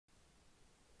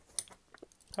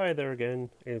Hi there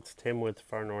again, it's Tim with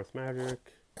Far North Magic,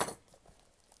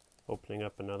 opening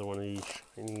up another one of these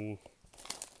shiny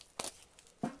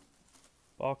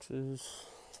boxes,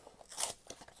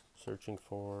 searching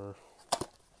for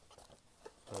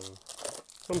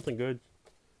something good.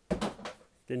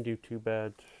 Didn't do too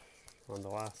bad on the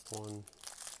last one,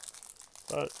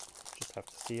 but just have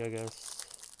to see, I guess.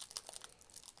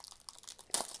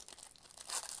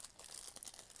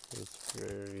 It's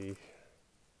very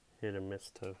hit and miss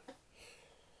to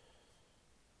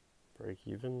break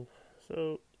even.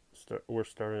 So we're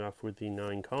starting off with the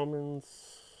 9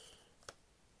 commons,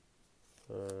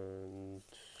 and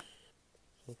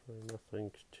so far nothing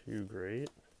too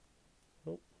great.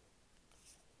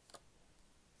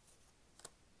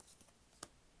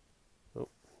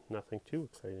 Nothing too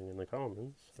exciting in the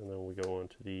commons, and then we go on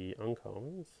to the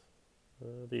uncommons.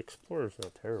 The Explorer's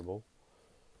not terrible.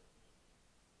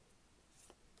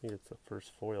 I think it's the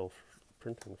first foil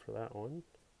printing for that one.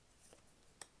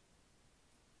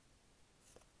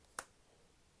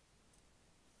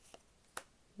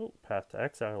 Oh, Path to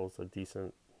Exile is a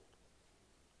decent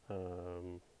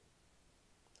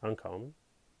uncommon.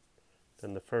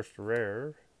 Then the first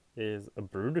rare is a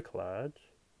Brudiclad.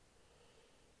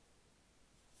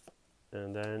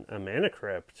 And then a Mana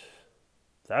Crypt.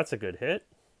 That's a good hit.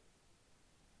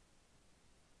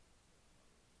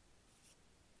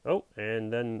 Oh,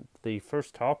 and then the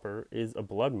first topper is a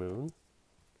Blood Moon.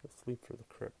 Let's sleep for the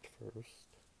Crypt first.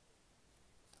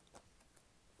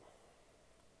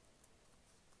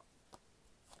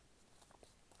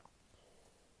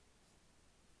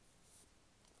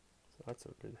 So that's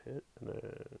a good hit. And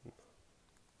then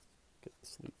get the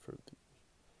sleep for the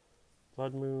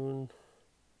Blood Moon.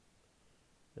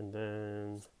 And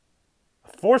then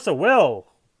a Force of Will.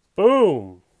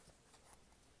 Boom.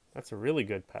 That's a really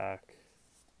good pack.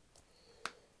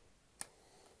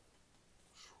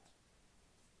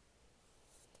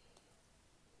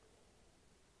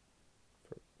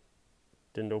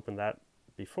 Didn't open that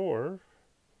before.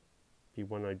 Be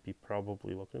one I'd be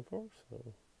probably looking for.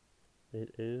 So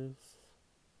it is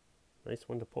a nice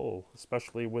one to pull,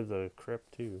 especially with the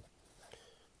Crypt too.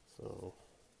 So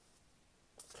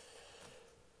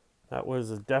that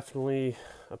was definitely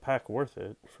a pack worth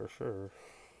it, for sure.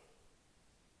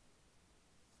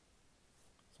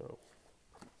 So,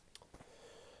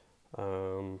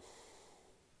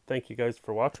 thank you guys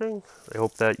for watching. I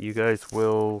hope that you guys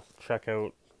will check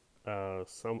out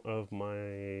some of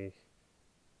my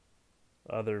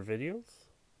other videos,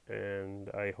 and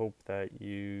I hope that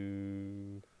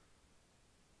you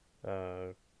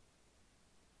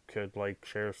could like,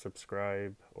 share,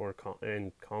 subscribe, or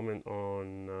comment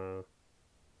on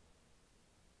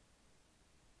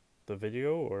the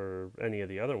video or any of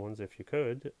the other ones if you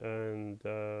could. And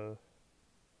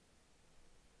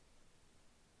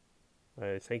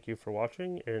I thank you for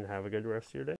watching, and have a good rest of your day.